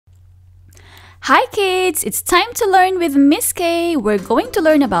Hi kids, it's time to learn with Miss Kaye. We're going to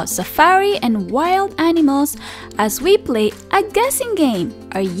learn about safari and wild animals as we play a guessing game.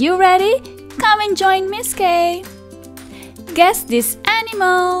 Are you ready? Come and join Miss Kaye. Guess this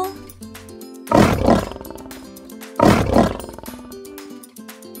animal.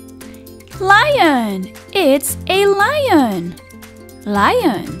 Lion. It's a lion.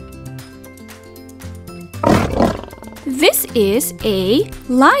 Lion. This is a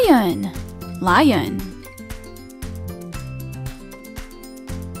lion. Lion.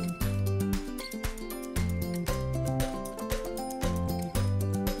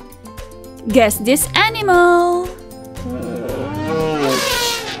 Guess this animal.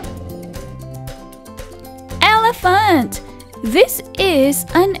 Elephant. This is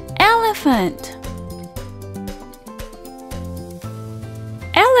an elephant.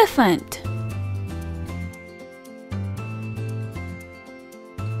 Elephant.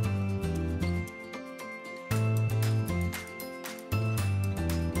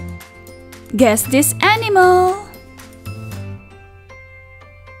 Guess this animal.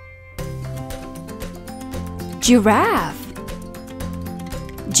 Giraffe.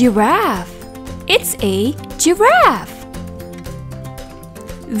 Giraffe. It's a giraffe.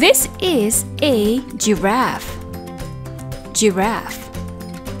 This is a giraffe. Giraffe.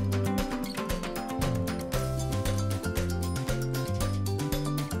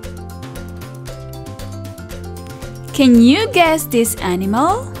 Can you guess this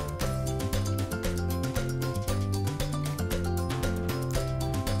animal?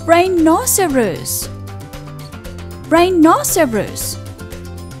 Rhinoceros. Rhinoceros.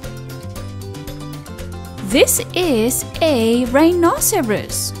 This is a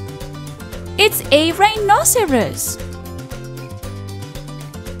rhinoceros. It's a rhinoceros.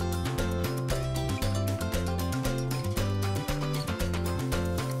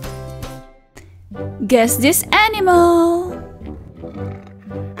 Guess this animal.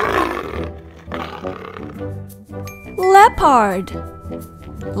 Leopard.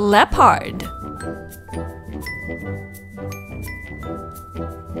 Leopard.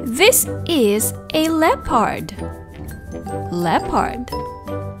 This is a leopard. Leopard.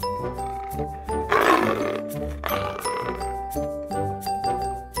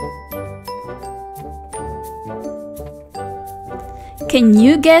 Can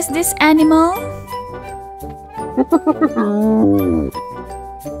you guess this animal?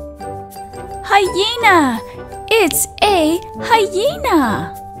 Hyena. It's a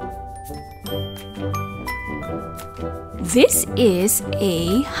hyena. This is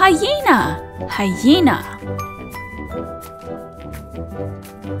a hyena. Hyena.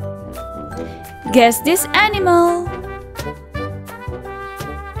 Guess this animal.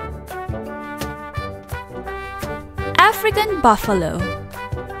 African buffalo.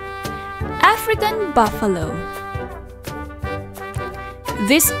 African buffalo.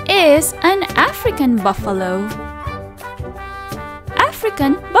 This is an African buffalo.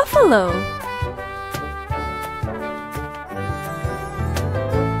 African buffalo.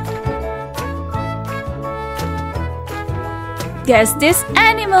 Guess this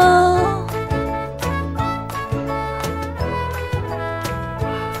animal.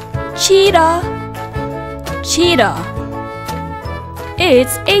 Cheetah. Cheetah.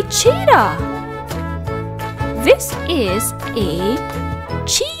 It's a cheetah. This is a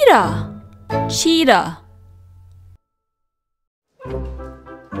cheetah. Cheetah.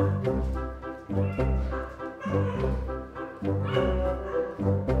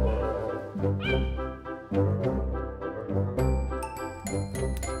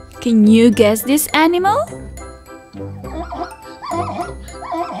 Can you guess this animal?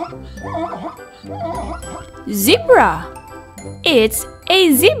 Zebra. It's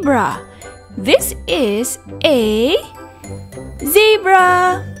a zebra. This is a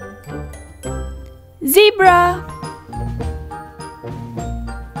zebra. Zebra.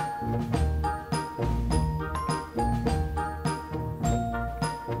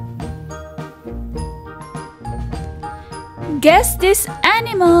 Guess this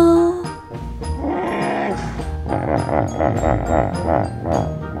animal.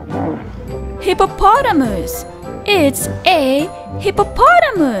 Hippopotamus. It's a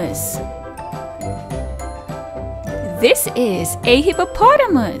hippopotamus. This is a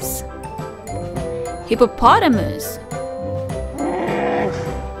hippopotamus. Hippopotamus.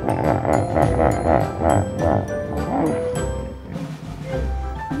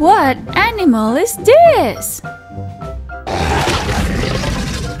 What animal is this?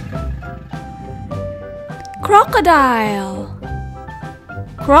 Crocodile.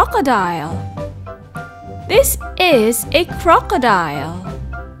 Crocodile. This is a crocodile.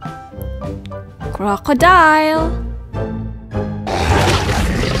 Crocodile.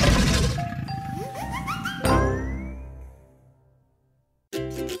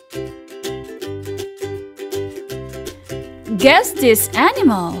 Guess this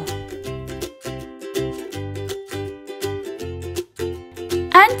animal.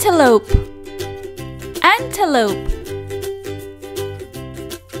 Antelope. Antelope.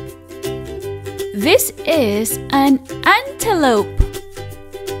 This is an antelope.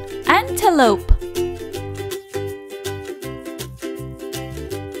 Antelope.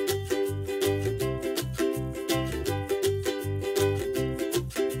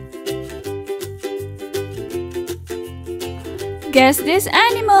 Guess this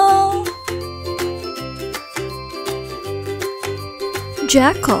animal.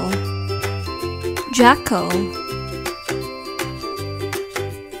 Jackal. Jackal.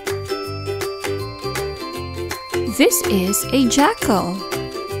 This is a jackal.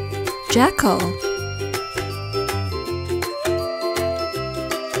 Jackal.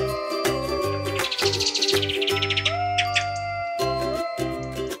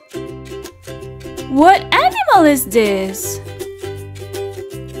 What animal is this?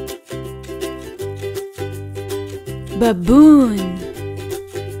 Baboon.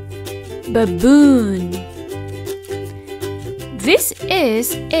 Baboon. This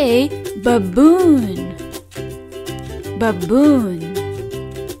is a baboon. Baboon.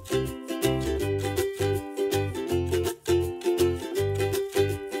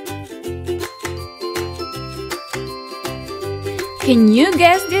 Can you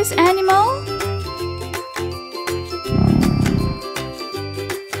guess this animal?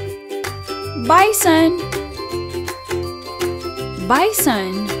 Bison.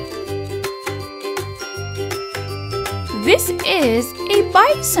 Bison. This is a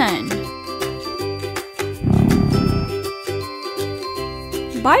bison.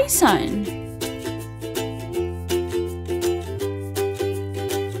 Bison.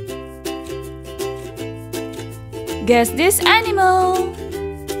 Guess this animal.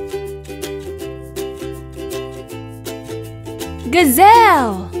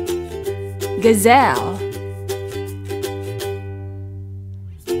 Gazelle. Gazelle.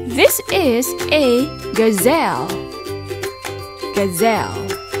 This is a gazelle. Gazelle.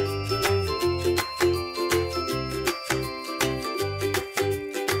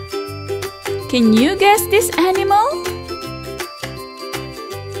 Can you guess this animal?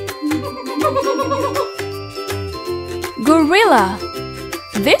 Gorilla.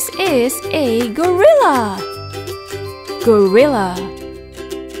 This is a gorilla. Gorilla.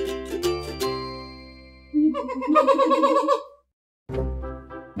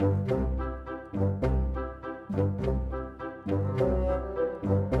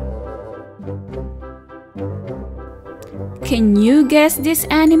 Can you guess this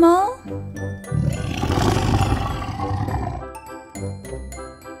animal?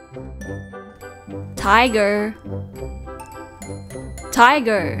 Tiger.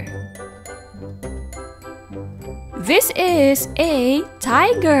 Tiger. This is a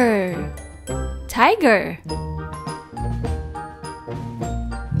tiger. Tiger.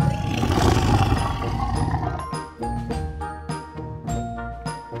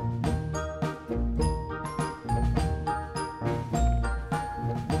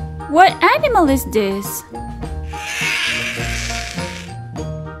 What animal is this?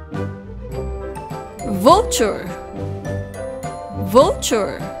 Vulture.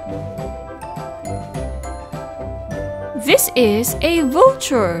 Vulture. This is a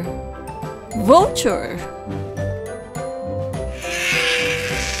vulture. Vulture.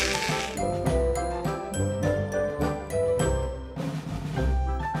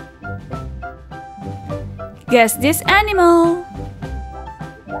 Guess this animal.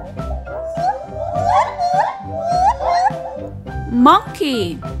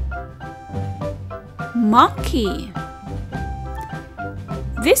 Monkey. Monkey.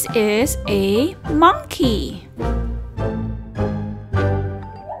 This is a monkey.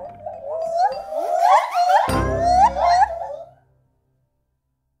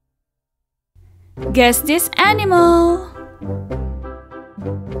 Guess this animal.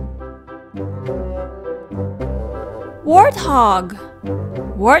 Warthog.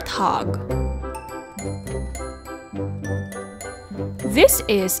 Warthog. This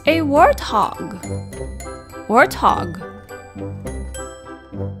is a warthog. Warthog.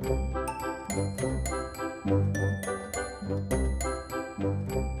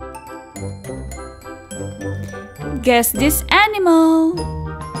 Guess this animal.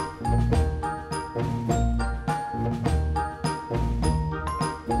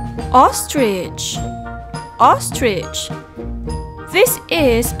 Ostrich. Ostrich. This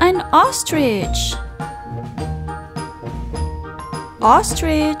is an ostrich.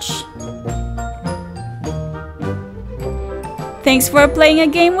 Ostrich. Thanks for playing a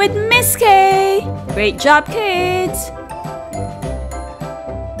game with Miss Kaye. Great job, kids!